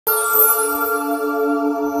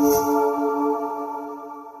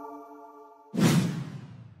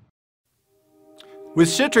With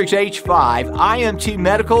Citrex H5, IMT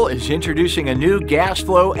Medical is introducing a new gas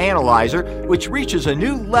flow analyzer which reaches a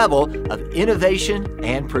new level of innovation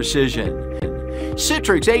and precision.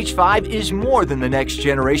 Citrex H5 is more than the next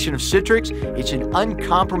generation of Citrex. It's an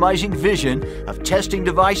uncompromising vision of testing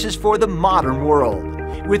devices for the modern world.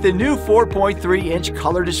 With the new 4.3-inch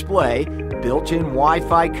color display, built-in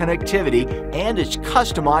Wi-Fi connectivity, and its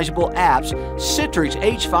customizable apps, Citrex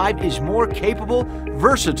H5 is more capable,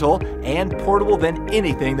 versatile, and portable than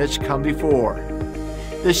anything that's come before.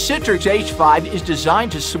 The Citrex H5 is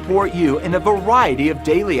designed to support you in a variety of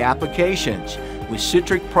daily applications. With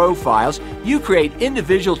Citrex profiles, you create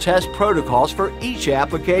individual test protocols for each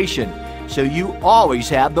application, so you always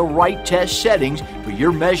have the right test settings for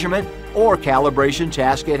your measurement or calibration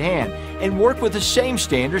task at hand, and work with the same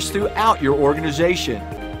standards throughout your organization.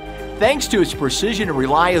 Thanks to its precision and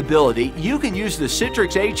reliability, you can use the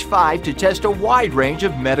Citrex H5 to test a wide range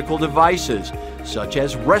of medical devices, such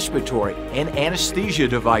as respiratory and anesthesia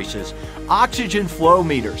devices, oxygen flow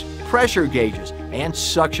meters, pressure gauges, and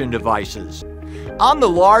suction devices. On the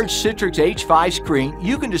large Citrex H5 screen,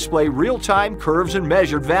 you can display real-time curves and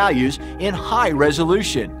measured values in high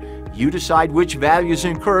resolution. You decide which values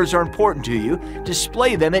and curves are important to you,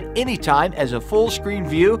 display them at any time as a full screen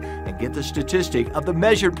view, and get the statistic of the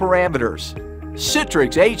measured parameters.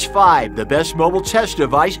 Citrex H5, the best mobile test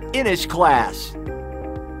device in its class.